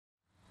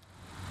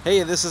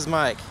Hey, this is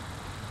Mike.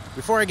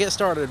 Before I get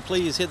started,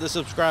 please hit the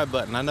subscribe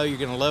button. I know you're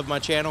going to love my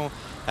channel.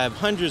 I have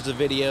hundreds of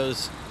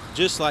videos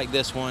just like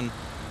this one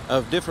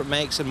of different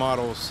makes and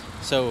models.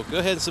 So go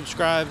ahead and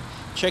subscribe,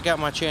 check out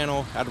my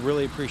channel. I'd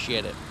really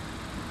appreciate it.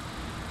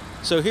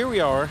 So here we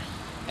are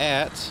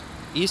at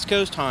East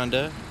Coast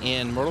Honda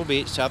in Myrtle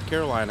Beach, South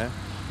Carolina,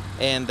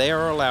 and they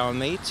are allowing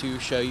me to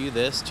show you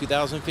this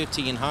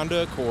 2015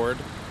 Honda Accord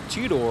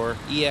 2-door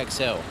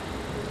EXL.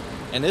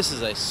 And this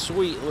is a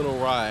sweet little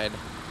ride.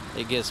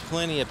 It gets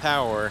plenty of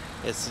power.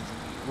 It's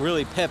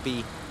really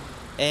peppy,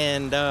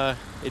 and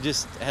it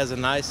just has a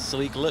nice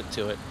sleek look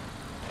to it.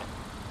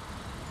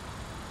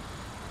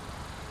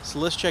 So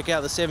let's check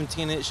out the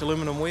 17-inch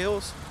aluminum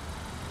wheels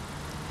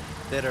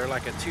that are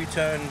like a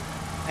two-tone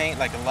paint,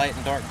 like a light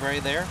and dark gray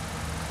there.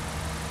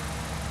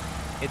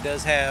 It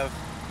does have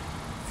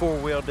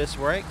 4-wheel disc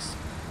brakes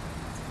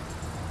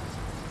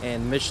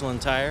and Michelin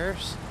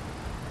tires.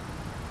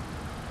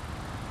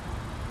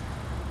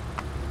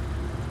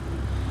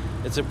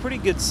 It's a pretty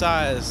good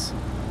size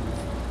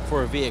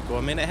for a vehicle.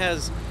 I mean, it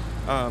has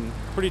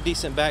pretty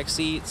decent back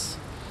seats.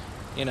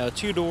 You know,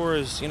 2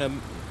 doors, you know,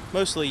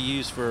 mostly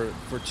used for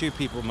 2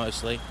 people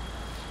mostly.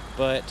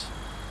 But,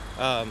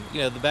 you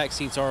know, the back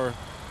seats are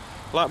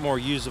a lot more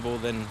usable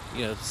than,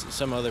 you know,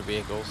 some other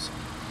vehicles.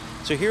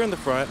 So here in the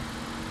front,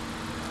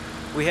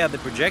 we have the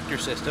projector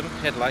system,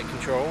 headlight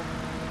control,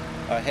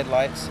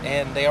 headlights,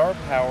 and they are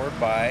powered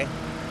by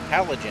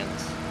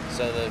halogens.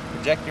 So the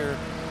projector,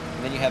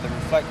 and then you have the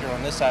reflector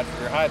on this side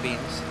for your high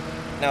beams.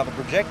 Now the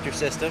projector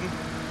system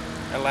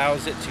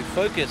allows it to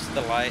focus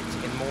the light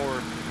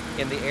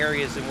in the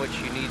areas in which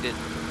you need it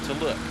to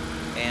look.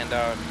 And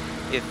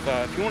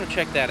if you want to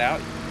check that out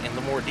in a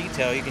little more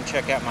detail, you can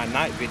check out my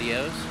night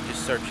videos.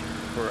 Just search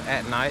for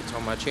At Night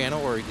on my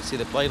channel, or you can see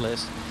the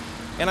playlist.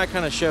 And I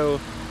kind of show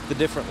the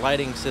different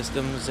lighting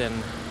systems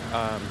and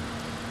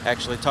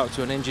actually talk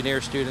to an engineer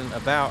student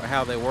about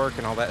how they work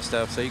and all that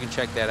stuff, so you can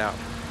check that out.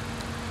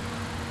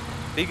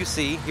 You can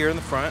see here in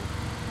the front,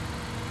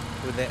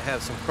 we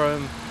have some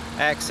chrome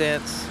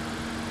accents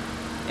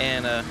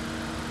and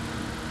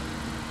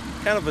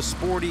kind of a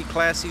sporty,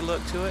 classy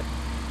look to it.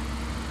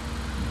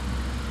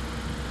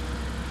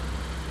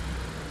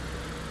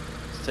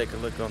 Let's take a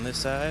look on this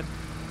side.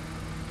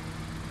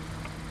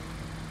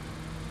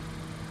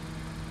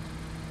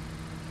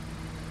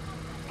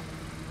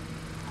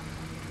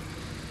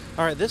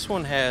 Alright, this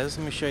one has,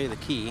 let me show you the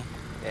key.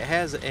 It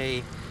has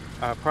a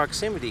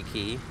proximity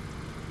key.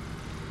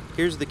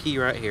 Here's the key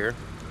right here,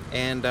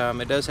 and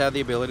it does have the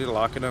ability to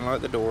lock and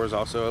unlock the doors,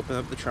 also open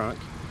up the trunk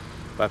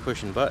by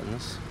pushing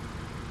buttons.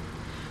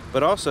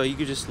 But also you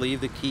could just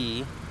leave the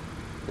key,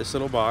 this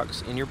little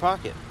box, in your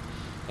pocket,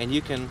 and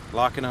you can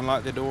lock and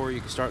unlock the door, you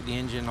can start the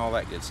engine, all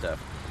that good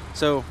stuff.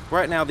 So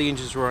right now the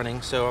engine's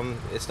running, so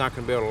it's not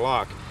going to be able to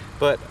lock,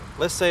 but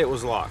let's say it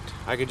was locked.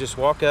 I could just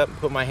walk up and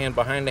put my hand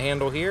behind the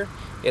handle here.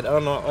 It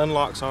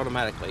unlocks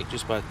automatically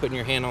just by putting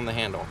your hand on the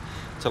handle.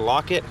 To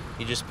lock it,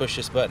 you just push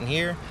this button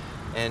here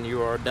and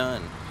you are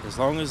done. As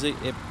long as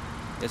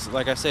it's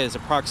like I said, it's a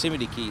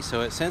proximity key,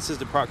 so it senses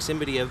the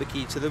proximity of the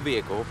key to the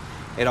vehicle.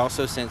 It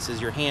also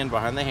senses your hand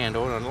behind the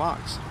handle and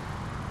unlocks.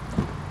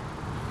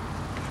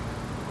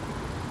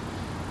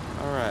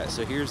 Alright,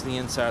 so here's the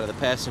inside of the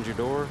passenger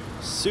door.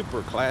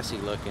 Super classy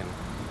looking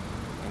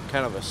and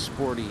kind of a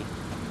sporty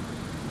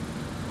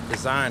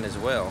design as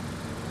well.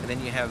 And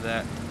then you have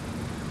that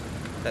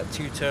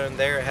two-tone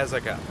there. It has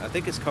like I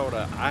think it's called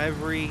a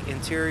ivory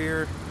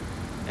interior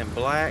and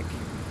black.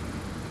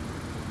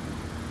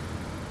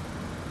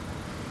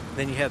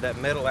 Then you have that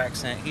metal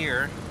accent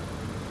here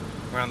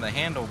around the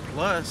handle,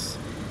 plus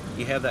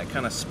you have that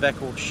kind of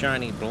speckled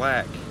shiny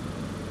black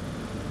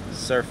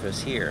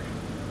surface here.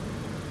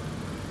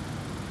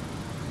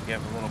 You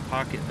have a little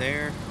pocket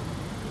there,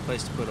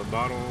 place to put a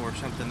bottle or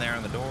something there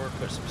on the door,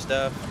 put some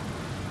stuff.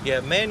 You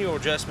have manual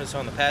adjustments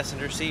on the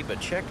passenger seat,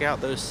 but check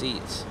out those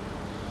seats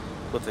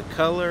with the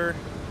color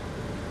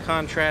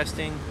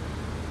contrasting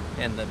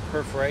and the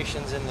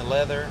perforations in the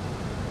leather.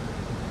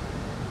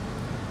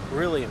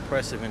 Really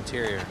impressive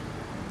interior.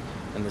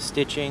 And the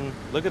stitching,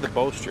 look at the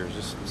bolsters,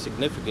 it's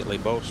significantly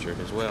bolstered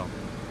as well.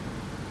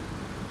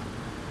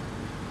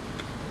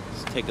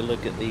 Let's take a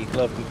look at the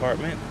glove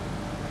compartment.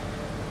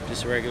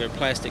 Just a regular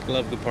plastic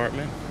glove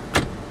compartment.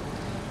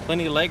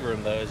 Plenty of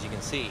legroom though, as you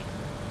can see.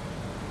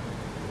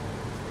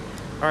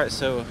 Alright,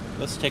 so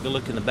let's take a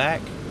look in the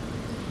back.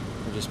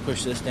 We'll just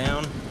push this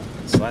down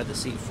and slide the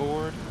seat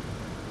forward.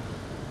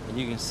 And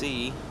you can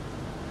see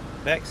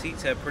back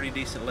seats have pretty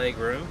decent leg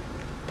room,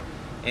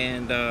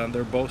 and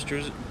they're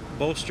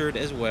bolstered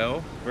as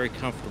well, very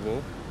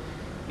comfortable.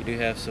 You do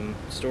have some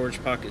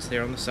storage pockets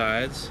there on the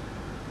sides,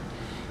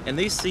 and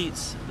these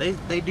seats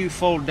they do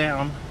fold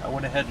down. I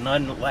went ahead and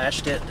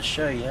unlatched it to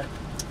show you.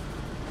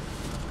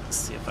 Let's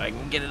see if I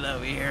can get it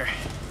over here.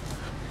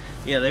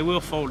 Yeah, they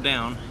will fold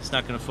down. It's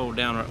not going to fold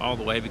down all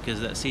the way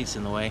because that seat's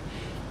in the way,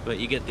 but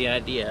you get the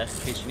idea. In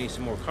case you need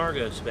some more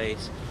cargo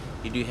space,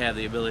 you do have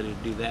the ability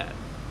to do that.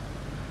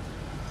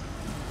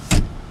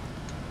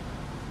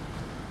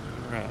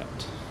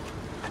 Alright.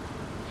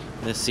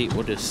 This seat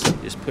will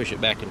just push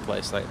it back in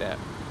place like that.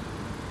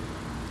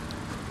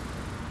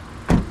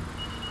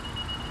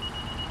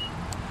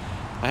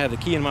 I have the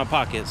key in my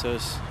pocket, so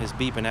it's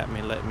beeping at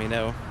me, letting me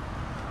know.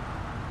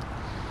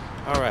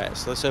 Alright,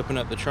 so let's open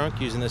up the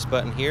trunk using this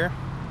button here.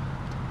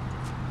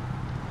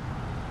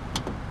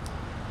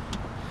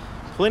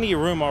 Plenty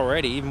of room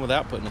already, even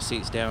without putting the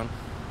seats down.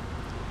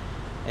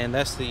 And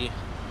that's the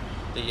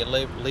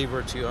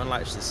lever to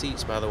unlatch the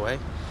seats, by the way.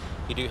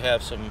 You do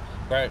have some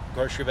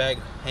grocery bag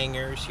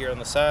hangers here on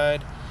the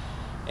side,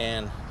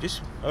 and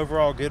just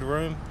overall good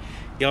room.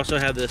 You also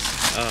have this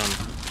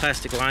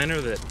plastic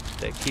liner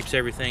that keeps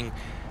everything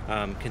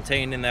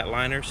contained in that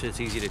liner, so it's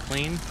easy to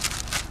clean.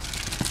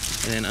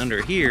 And then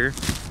under here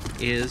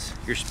is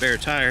your spare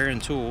tire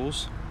and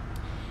tools.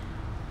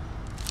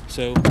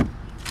 So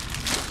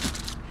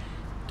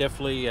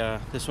definitely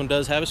this one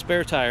does have a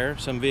spare tire.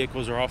 Some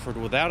vehicles are offered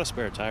without a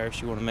spare tire,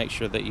 so you want to make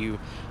sure that you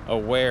are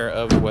aware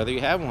of whether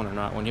you have one or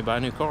not when you buy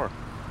a new car.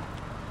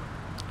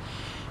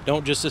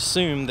 Don't just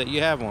assume that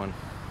you have one.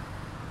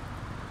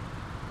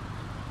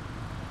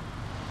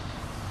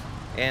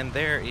 And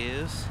there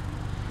is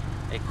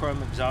a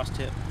chrome exhaust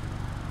tip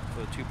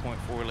for the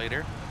 2.4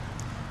 liter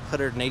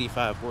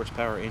 185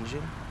 horsepower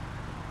engine.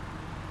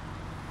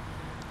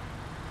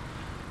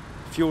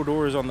 Fuel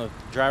door is on the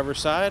driver's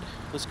side.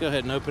 Let's go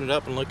ahead and open it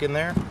up and look in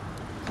there.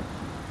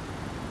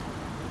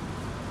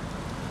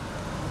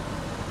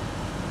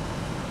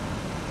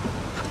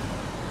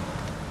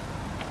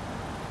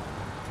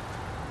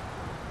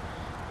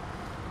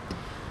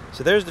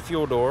 So there's the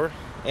fuel door,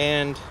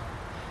 and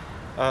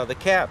the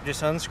cap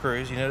just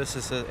unscrews. You notice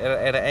it's at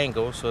an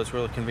angle, so it's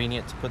really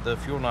convenient to put the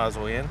fuel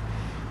nozzle in.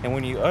 And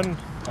when you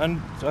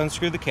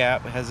unscrew the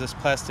cap, it has this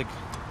plastic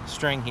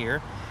string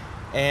here.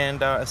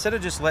 And instead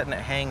of just letting it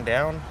hang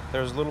down,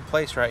 there's a little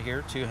place right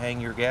here to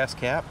hang your gas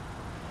cap.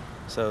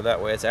 So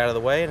that way it's out of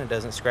the way and it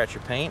doesn't scratch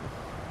your paint.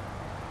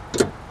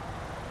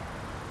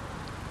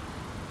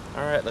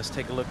 Alright, let's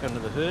take a look under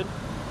the hood.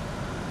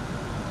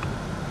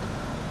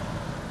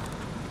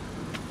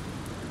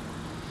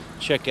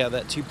 Check out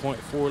that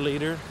 2.4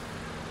 liter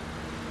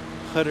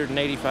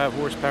 185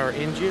 horsepower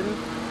engine.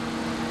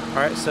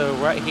 Alright, so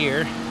right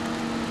here,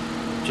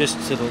 just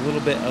to the little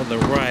bit of the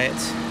right,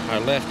 or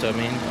left, I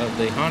mean, of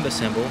the Honda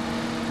symbol,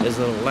 is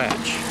a little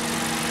latch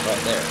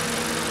right there.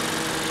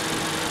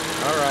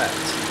 Alright,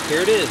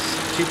 here it is,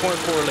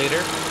 2.4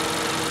 liter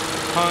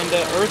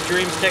Honda Earth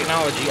Dreams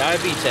Technology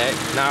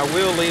iVTEC. Now I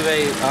will leave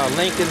a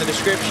link in the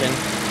description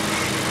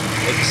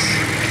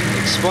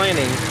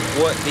explaining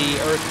what the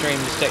Earth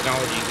Dreams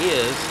technology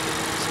is.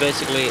 It's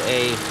basically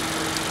a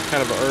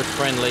kind of an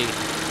earth-friendly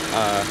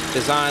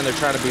design. They're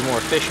trying to be more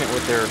efficient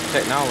with their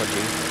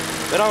technology,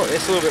 but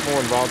it's a little bit more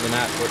involved than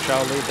that, which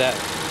I'll leave that,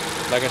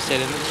 like I said,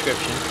 in the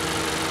description.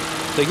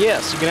 So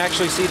yes, you can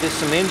actually see there's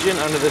some engine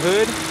under the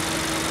hood.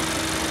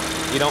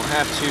 You don't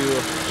have to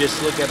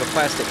just look at the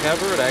plastic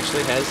cover. It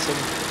actually has some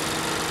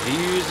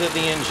views of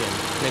the engine.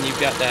 And then you've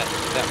got that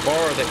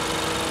bar that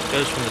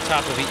goes from the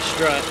top of each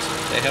strut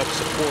that helps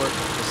support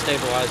and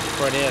stabilize the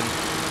front end,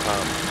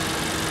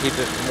 keep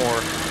it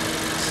more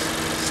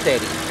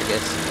steady, I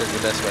guess is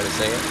the best way to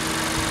say it.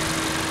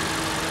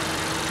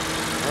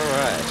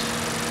 Alright.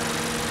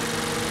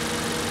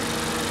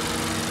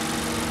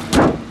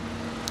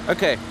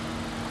 Okay,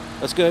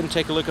 let's go ahead and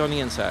take a look on the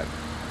inside.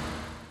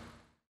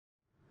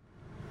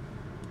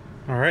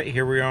 Alright,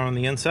 here we are on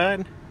the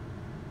inside.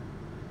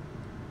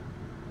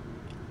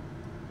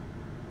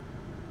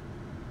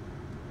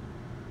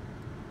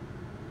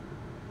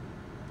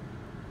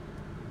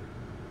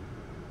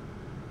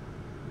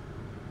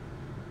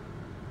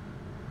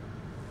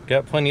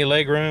 Got plenty of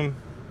leg room,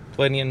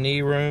 plenty of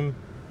knee room.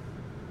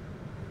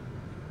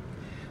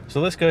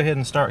 So let's go ahead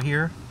and start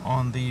here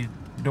on the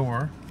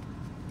door.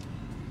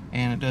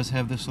 And it does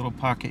have this little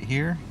pocket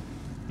here.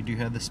 You do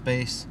have the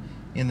space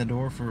in the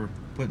door for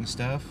putting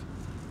stuff,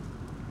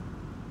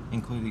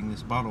 including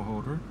this bottle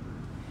holder.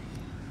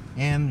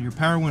 And your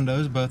power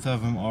windows, both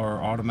of them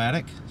are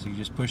automatic, so you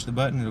just push the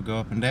button, it'll go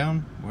up and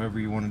down, whatever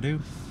you want to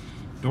do.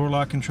 Door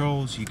lock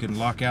controls, you can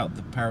lock out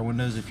the power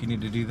windows if you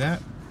need to do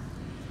that.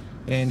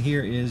 And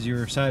here is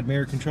your side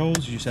mirror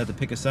controls. You just have to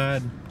pick a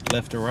side,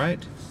 left or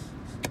right.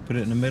 Put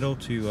it in the middle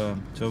to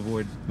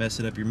avoid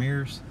messing up your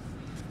mirrors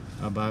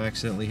by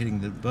accidentally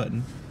hitting the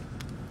button.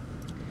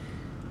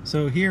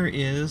 So here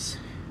is,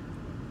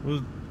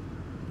 we'll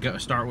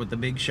start with the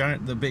big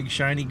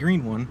shiny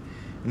green one,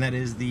 and that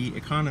is the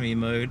economy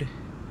mode,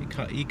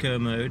 eco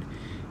mode.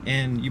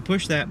 And you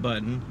push that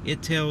button,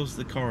 it tells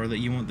the car that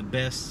you want the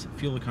best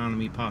fuel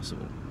economy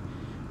possible.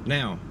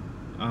 Now,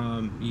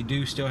 you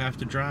do still have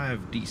to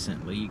drive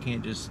decently. You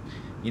can't just,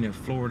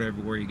 floor it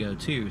everywhere you go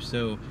too.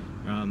 So,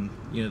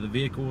 the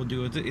vehicle will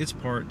do its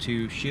part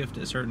to shift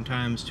at certain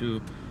times to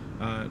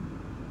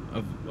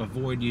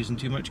avoid using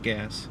too much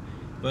gas.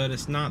 But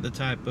it's not the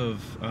type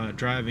of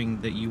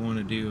driving that you want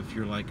to do if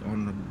you're like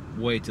on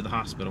the way to the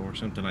hospital or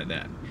something like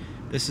that.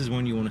 This is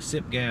when you want to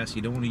sip gas.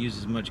 You don't want to use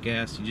as much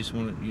gas. You just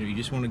want to, you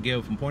just want to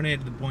go from point A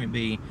to the point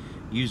B,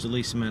 use the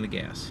least amount of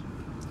gas.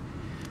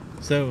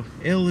 So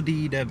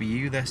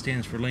LDW, that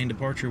stands for Lane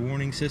Departure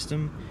Warning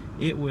System.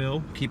 It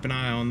will keep an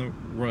eye on the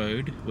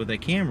road with a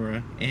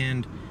camera,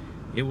 and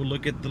it will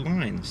look at the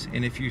lines.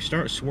 And if you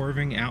start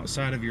swerving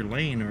outside of your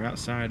lane or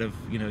outside of,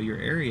 you know, your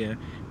area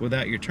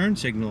without your turn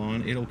signal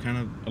on, it'll kind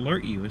of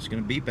alert you. It's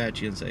going to beep at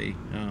you and say,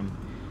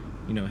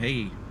 you know,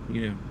 hey,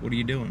 you know, what are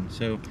you doing?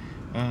 So,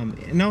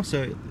 and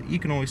also you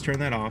can always turn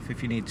that off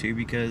if you need to,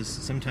 because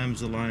sometimes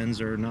the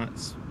lines are not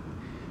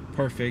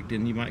perfect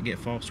and you might get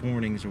false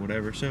warnings or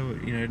whatever. So,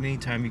 you know, at any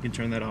time you can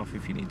turn that off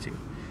if you need to.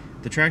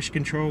 The traction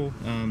control,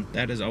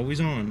 that is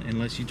always on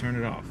unless you turn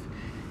it off.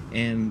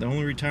 And the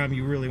only time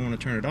you really want to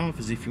turn it off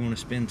is if you want to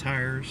spin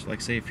tires,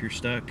 like say if you're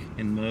stuck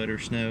in mud or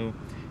snow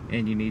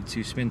and you need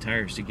to spin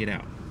tires to get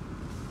out.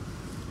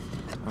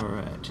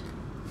 Alright,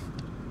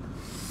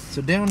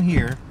 so down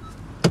here,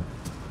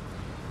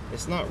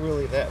 it's not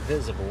really that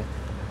visible,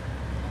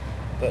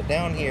 but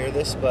down here,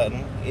 this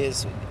button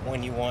is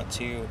when you want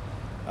to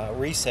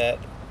reset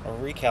or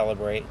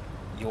recalibrate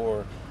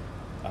your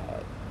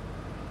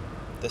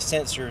the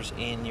sensors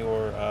in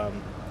your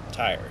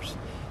tires.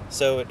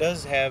 So it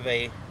does have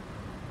a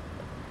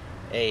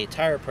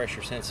tire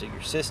pressure sensor in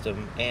your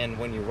system, and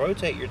when you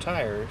rotate your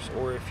tires,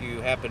 or if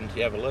you happen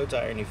to have a low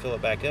tire and you fill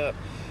it back up,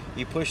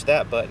 you push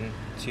that button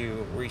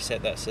to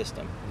reset that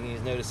system. And you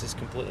notice it's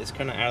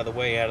kind of out of the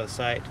way, out of the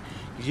sight,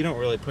 because you don't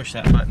really push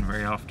that button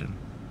very often.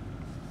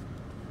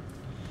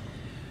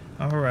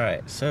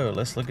 Alright, so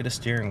let's look at the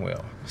steering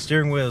wheel.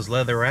 Steering wheel is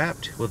leather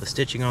wrapped with the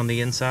stitching on the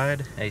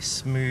inside, a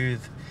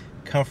smooth,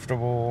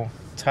 comfortable,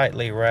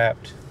 tightly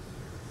wrapped,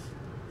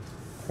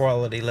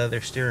 quality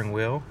leather steering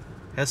wheel.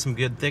 Has some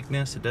good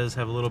thickness. It does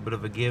have a little bit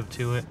of a give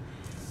to it,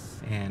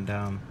 and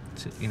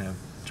you know,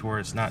 to where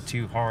it's not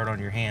too hard on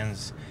your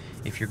hands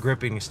if you're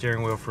gripping the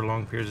steering wheel for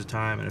long periods of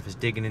time, and if it's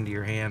digging into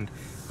your hand,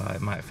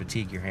 it might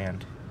fatigue your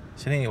hand.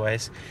 So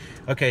anyways,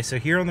 okay, so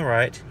here on the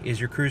right is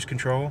your cruise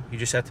control. You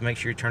just have to make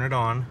sure you turn it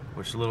on,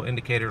 which the little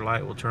indicator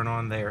light will turn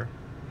on there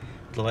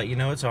to let you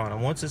know it's on.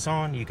 And once it's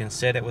on, you can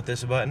set it with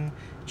this button,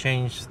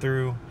 change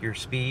through your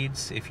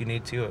speeds if you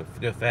need to,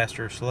 go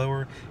faster or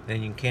slower, and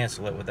then you can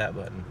cancel it with that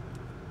button.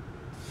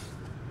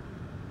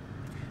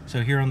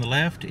 So here on the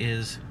left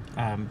is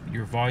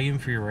your volume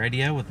for your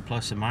radio with the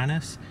plus and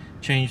minus.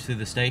 Change through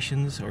the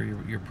stations or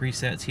your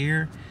presets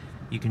here.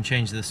 You can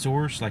change the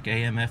source like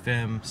AM,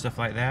 FM, stuff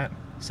like that,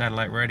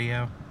 satellite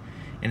radio.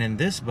 And then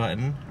this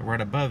button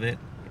right above it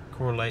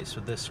correlates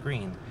with this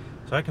screen.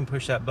 So I can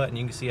push that button.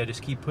 You can see I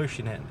just keep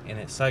pushing it, and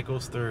it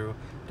cycles through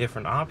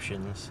different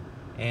options.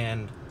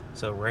 And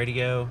so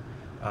radio,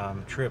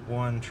 trip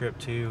 1, trip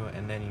 2,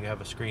 and then you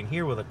have a screen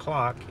here with a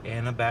clock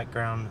and a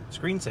background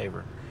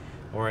screensaver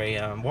or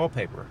a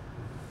wallpaper.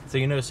 So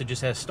you notice it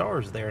just has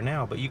stars there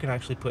now, but you can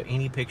actually put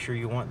any picture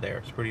you want there.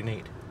 It's pretty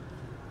neat.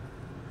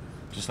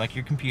 Just like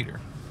your computer.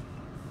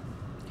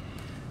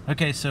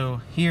 Okay,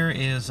 so here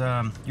is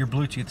your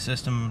Bluetooth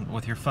system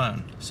with your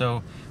phone.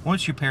 So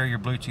once you pair your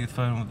Bluetooth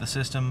phone with the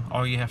system,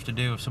 all you have to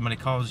do if somebody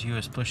calls you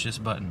is push this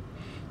button.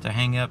 To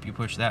hang up, you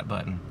push that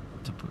button.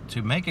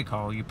 To make a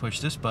call, you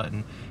push this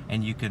button,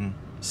 and you can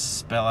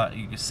spell out,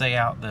 you can say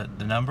out the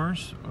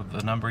numbers of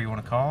the number you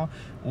want to call,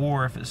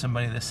 or if it's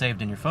somebody that's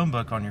saved in your phone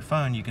book on your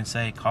phone, you can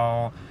say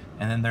call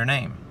and then their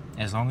name,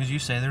 as long as you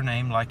say their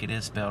name like it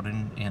is spelled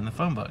in the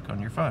phone book on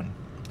your phone.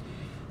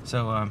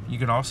 So you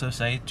can also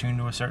say tune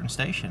to a certain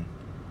station,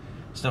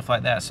 stuff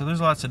like that. So there's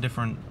lots of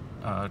different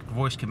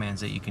voice commands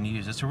that you can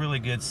use. It's a really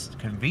good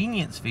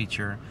convenience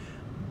feature,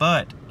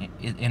 but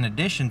in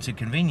addition to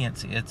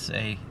convenience, it's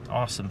a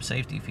awesome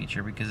safety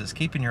feature because it's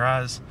keeping your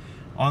eyes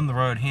on the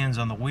road, hands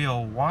on the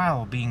wheel,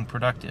 while being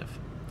productive.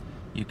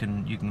 You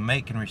can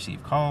make and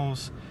receive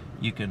calls,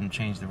 you can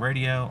change the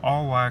radio,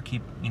 all while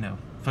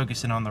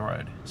focusing on the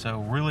road. So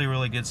really,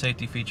 really good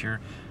safety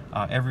feature.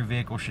 Every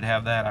vehicle should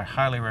have that. I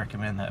highly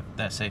recommend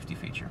that safety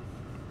feature.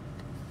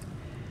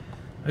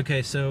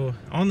 Okay, so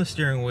on the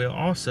steering wheel,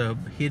 also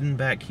hidden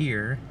back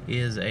here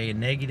is a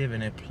negative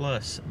and a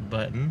plus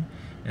button,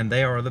 and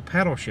they are the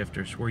paddle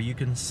shifters, where you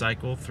can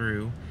cycle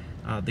through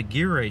the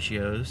gear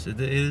ratios. It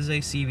is a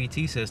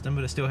CVT system,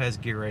 but it still has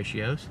gear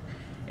ratios,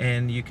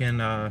 and you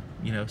can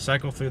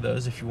cycle through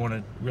those if you want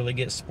to really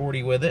get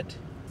sporty with it.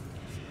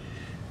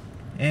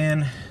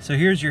 And so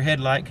here's your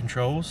headlight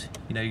controls.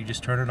 You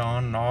just turn it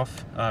on and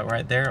off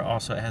right there.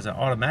 Also, it has an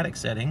automatic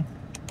setting.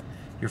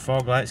 Your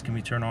fog lights can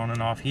be turned on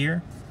and off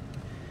here.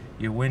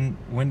 Your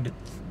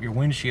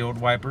windshield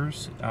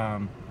wipers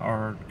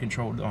are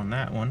controlled on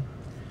that one.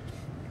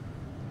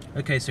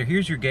 Okay, so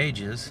here's your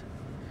gauges,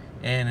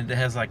 and it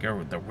has like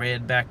the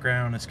red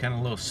background. It's kind of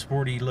a little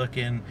sporty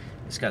looking.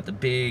 It's got the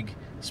big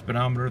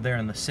speedometer there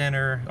in the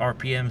center,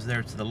 RPMs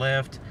there to the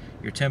left,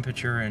 your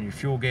temperature and your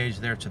fuel gauge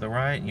there to the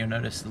right. And you'll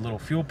notice the little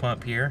fuel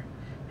pump here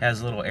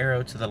has a little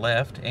arrow to the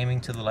left,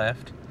 aiming to the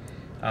left,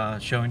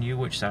 showing you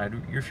which side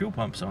your fuel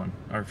pump's on,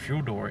 or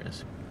fuel door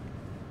is.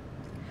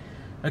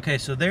 Okay,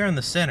 so there in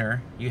the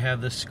center you have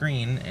the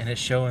screen, and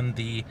it's showing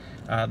the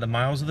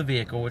miles of the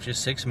vehicle, which is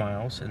 6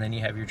 miles, and then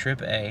you have your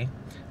trip A.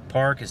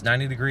 Park is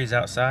 90 degrees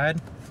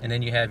outside, and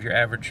then you have your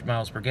average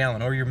miles per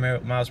gallon, or your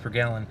miles per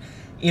gallon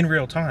in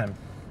real time.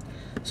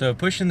 So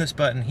pushing this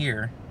button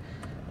here,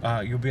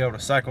 you'll be able to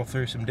cycle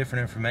through some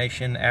different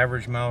information: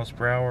 average miles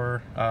per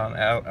hour,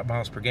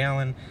 miles per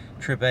gallon,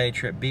 trip A,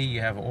 trip B,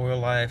 you have oil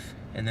life,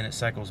 and then it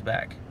cycles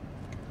back.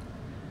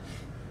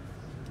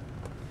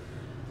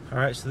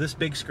 Alright, so this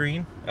big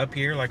screen up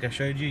here, like I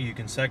showed you, you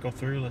can cycle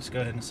through. Let's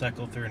go ahead and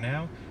cycle through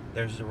now.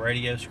 There's the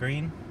radio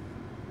screen.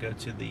 Go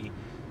to the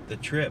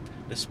trip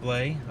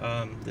display.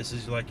 This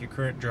is like your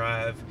current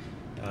drive,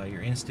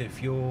 your instant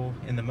fuel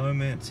in the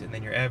moment, and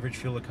then your average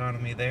fuel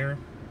economy there.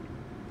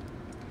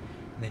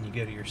 And then you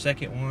go to your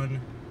second one.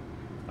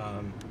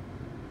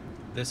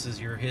 This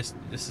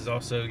is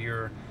also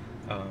your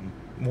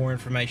more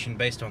information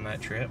based on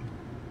that trip.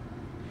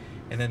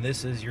 And then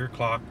this is your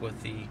clock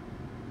with the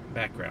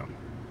background.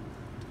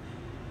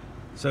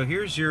 So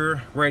here's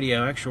your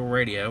radio, actual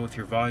radio, with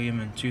your volume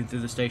and tune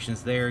through the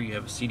stations there. You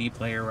have a CD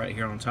player right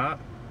here on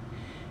top.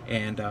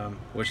 And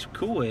what's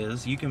cool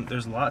is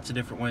there's lots of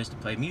different ways to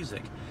play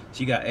music. So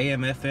you got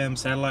AM, FM,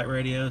 satellite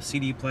radio,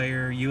 CD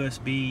player,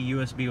 USB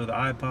with an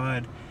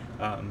iPod,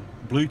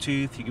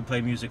 Bluetooth. You can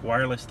play music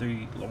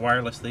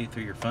wirelessly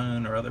through your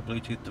phone or other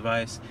Bluetooth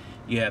device.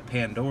 You have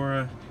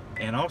Pandora,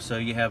 and also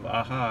you have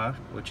AHA,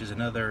 which is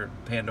another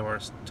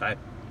Pandora type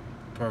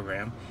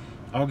program.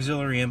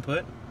 Auxiliary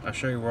input. I'll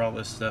show you where all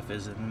this stuff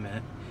is in a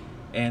minute.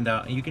 And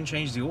you can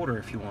change the order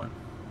if you want.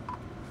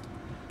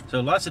 So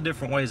lots of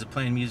different ways of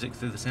playing music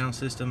through the sound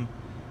system.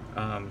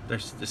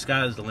 The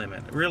sky is the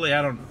limit. Really,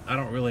 I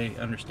don't really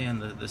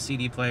understand the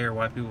CD player,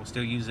 why people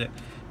still use it,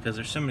 because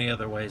there's so many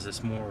other ways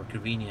that's more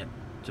convenient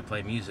to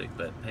play music,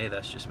 but hey,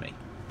 that's just me.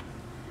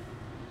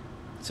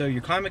 So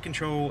your climate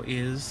control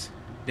is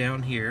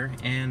down here,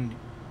 and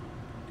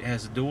it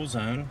has a dual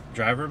zone,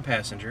 driver and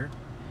passenger,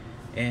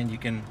 and you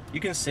can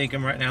sync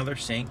them. Right now they're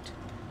synced,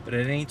 but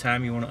at any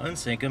time you want to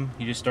unsync them,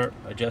 you just start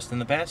adjusting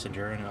the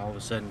passenger, and all of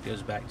a sudden it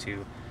goes back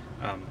to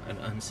an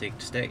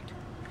unsynced state.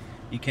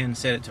 You can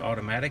set it to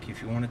automatic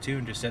if you wanted to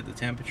and just set the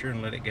temperature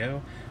and let it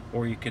go,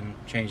 or you can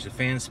change the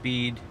fan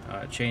speed,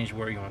 change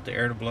where you want the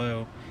air to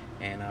blow,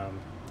 and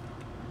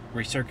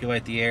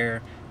recirculate the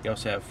air. You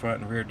also have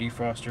front and rear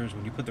defrosters.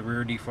 When you put the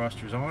rear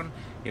defrosters on,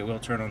 it will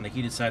turn on the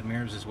heated side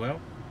mirrors as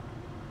well.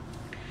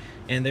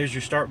 And there's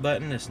your start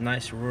button, this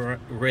nice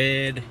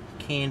red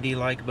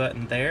candy-like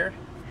button there.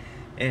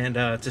 And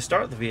to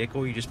start the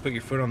vehicle, you just put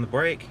your foot on the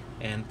brake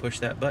and push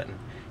that button.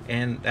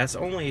 And that's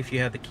only if you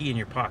have the key in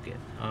your pocket.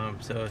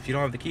 So if you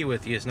don't have the key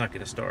with you, it's not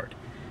going to start,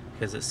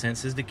 because it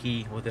senses the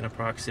key within a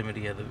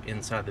proximity of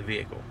inside the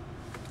vehicle.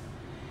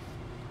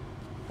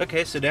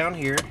 Okay, so down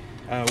here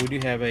we do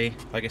have a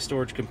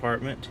storage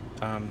compartment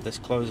that's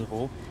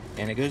closable,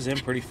 and it goes in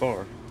pretty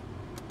far.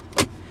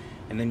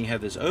 And then you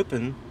have this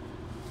open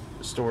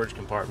storage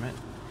compartment,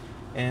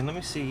 and let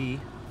me see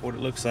what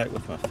it looks like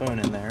with my phone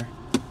in there.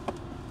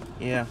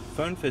 Yeah,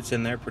 phone fits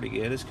in there pretty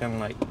good. It's kind of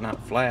like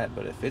not flat,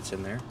 but it fits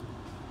in there.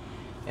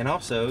 And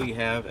also you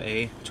have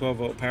a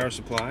 12-volt power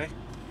supply,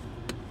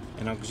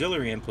 an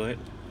auxiliary input,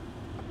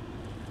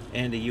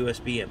 and a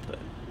USB input.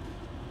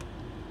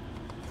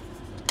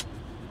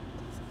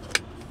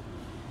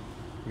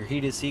 Your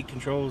heated seat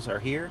controls are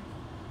here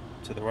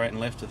to the right and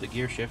left of the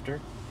gear shifter,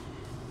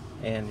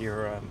 and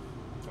your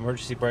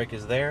emergency brake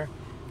is there.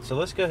 So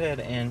let's go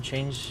ahead and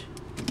change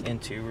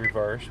into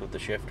reverse with the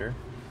shifter,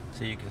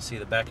 so you can see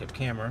the backup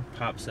camera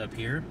pops up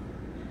here.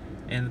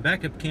 And the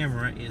backup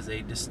camera is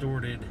a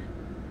distorted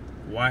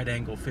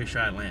wide-angle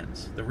fisheye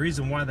lens. The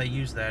reason why they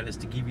use that is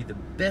to give you the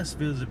best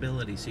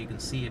visibility so you can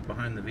see it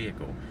behind the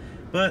vehicle,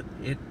 but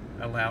it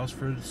allows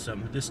for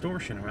some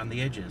distortion around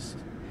the edges.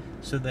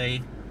 So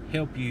they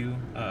help you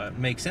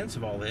make sense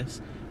of all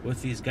this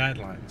with these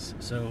guidelines.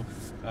 So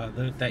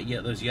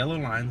those yellow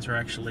lines are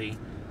actually,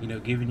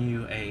 giving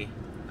you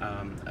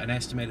an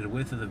estimated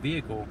width of the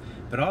vehicle,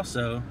 but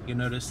also you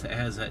notice it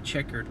has that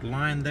checkered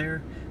line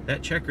there.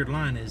 That checkered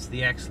line is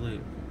the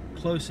absolute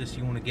closest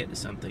you want to get to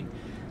something.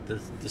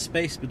 The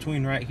space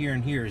between right here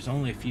and here is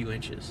only a few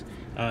inches.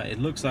 It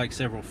looks like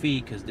several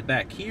feet because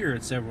back here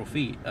it's several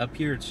feet. Up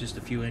here it's just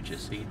a few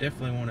inches. So you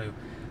definitely want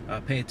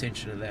to pay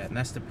attention to that, and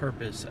that's the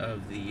purpose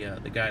of the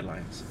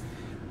guidelines.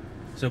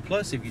 So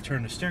plus, if you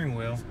turn the steering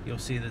wheel, you'll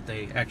see that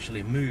they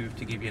actually move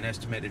to give you an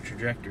estimated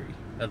trajectory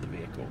of the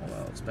vehicle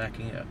while it's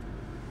backing up.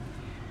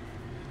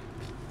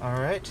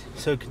 Alright,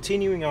 so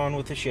continuing on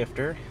with the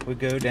shifter, we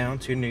go down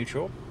to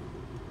neutral.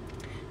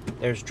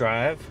 There's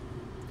drive,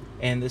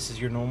 and this is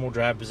your normal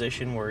drive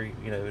position where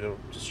it'll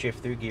just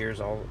shift through gears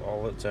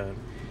all its own.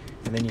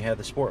 And then you have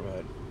the sport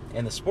mode,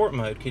 and the sport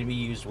mode can be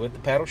used with the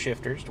paddle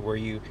shifters, to where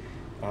you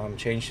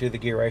change through the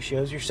gear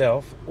ratios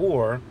yourself,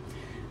 or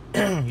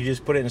you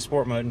just put it in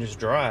sport mode and just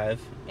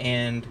drive,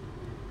 and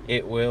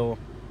it will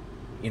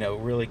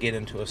really get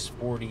into a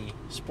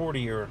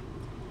sportier.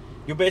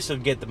 You'll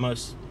basically get the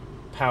most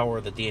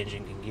power that the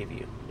engine can give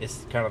you.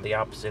 It's kind of the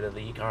opposite of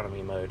the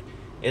economy mode.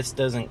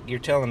 You're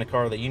telling the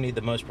car that you need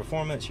the most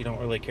performance. You don't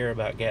really care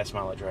about gas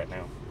mileage right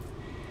now.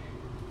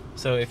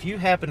 So if you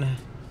happen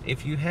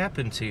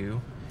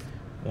to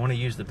want to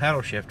use the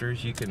paddle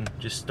shifters, you can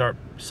just start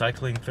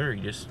cycling through.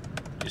 You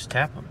just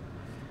tap them.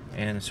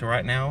 And so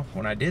right now,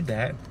 when I did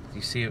that,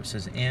 you see it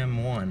says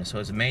M1, so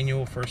it's a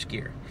manual first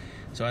gear.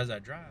 So as I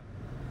drive,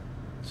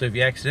 so if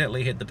you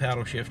accidentally hit the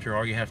paddle shifter,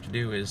 all you have to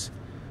do is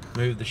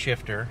move the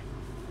shifter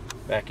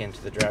back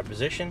into the drive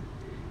position,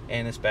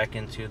 and it's back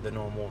into the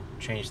normal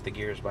change the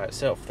gears by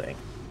itself thing.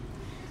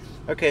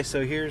 Okay,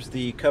 so here's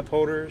the cup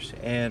holders,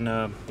 and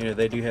you know,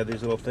 they do have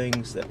these little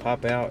things that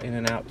pop out in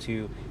and out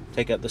to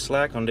take up the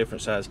slack on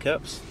different size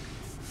cups.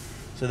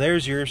 So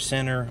there's your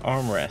center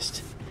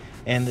armrest,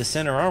 and the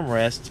center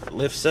armrest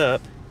lifts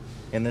up,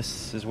 and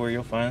this is where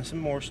you'll find some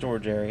more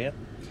storage area.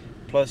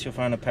 Plus you'll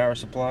find a power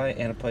supply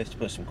and a place to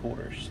put some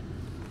quarters.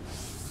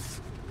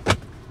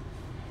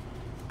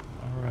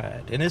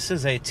 Alright, and this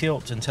is a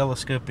tilt and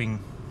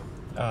telescoping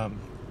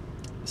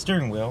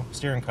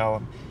steering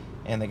column,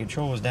 and the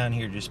control is down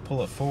here. Just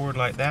pull it forward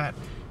like that,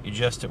 you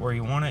adjust it where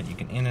you want it. You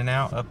can in and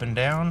out, up and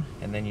down,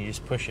 and then you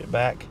just push it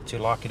back to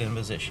lock it in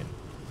position.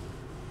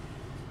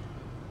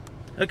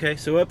 Okay,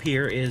 so up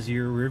here is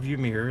your rear view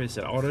mirror. It's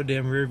an auto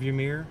dim rear view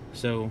mirror,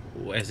 so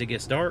as it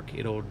gets dark,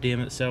 it'll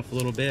dim itself a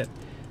little bit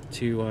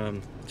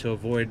to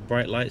avoid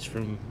bright lights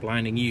from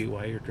blinding you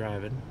while you're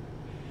driving.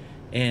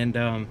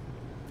 And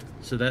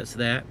so that's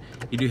that.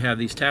 You do have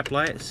these tap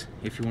lights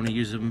if you want to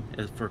use them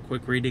for a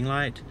quick reading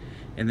light,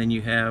 and then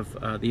you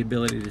have the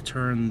ability to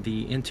turn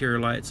the interior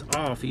lights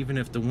off even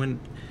if the wind,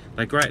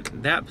 like right,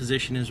 that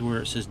position is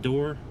where it says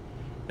door.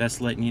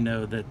 That's letting you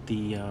know that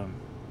the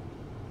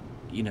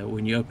you know,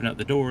 when you open up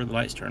the door, the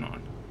lights turn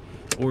on.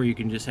 Or you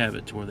can just have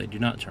it to where they do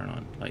not turn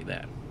on, like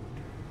that.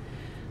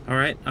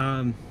 Alright,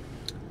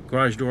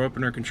 garage door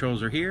opener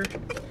controls are here.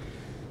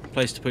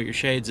 Place to put your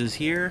shades is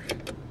here.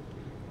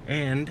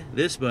 And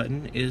this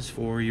button is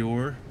for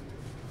your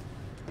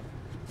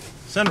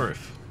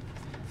sunroof.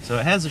 So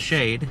it has a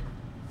shade.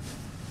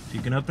 So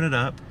you can open it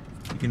up.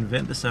 You can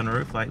vent the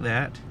sunroof like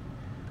that.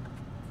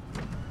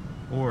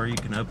 Or you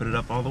can open it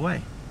up all the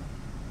way.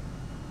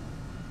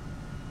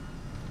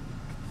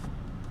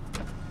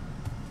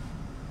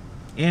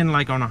 And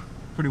like on a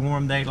pretty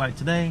warm day like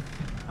today,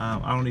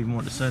 I don't even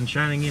want the sun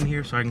shining in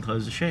here, so I can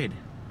close the shade.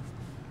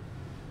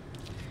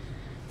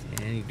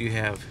 And you do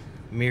have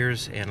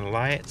mirrors and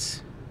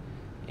lights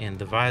and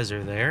the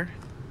visor there.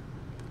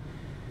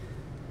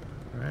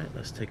 Alright,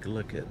 let's take a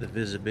look at the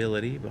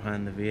visibility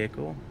behind the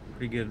vehicle.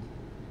 Pretty good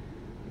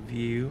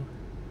view.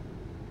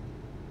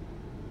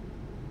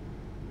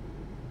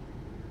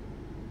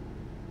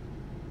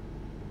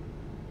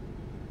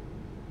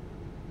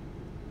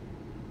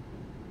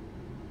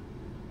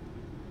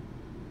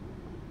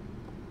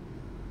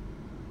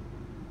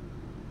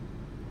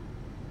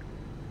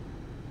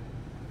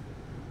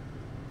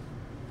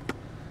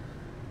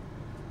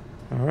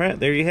 Alright,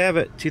 there you have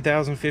it.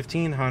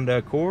 2015 Honda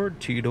Accord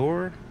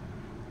 2-door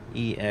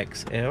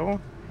EXL.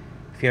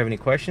 If you have any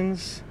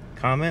questions,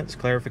 comments,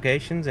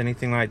 clarifications,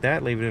 anything like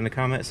that, leave it in the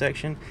comment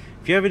section.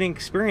 If you have any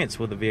experience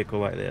with a vehicle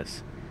like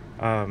this,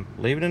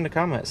 leave it in the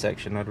comment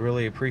section. I'd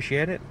really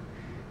appreciate it.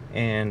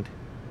 And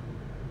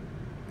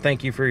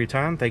thank you for your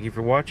time. Thank you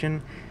for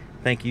watching.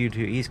 Thank you to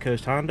East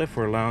Coast Honda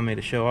for allowing me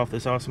to show off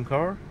this awesome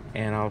car.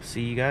 And I'll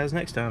see you guys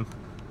next time.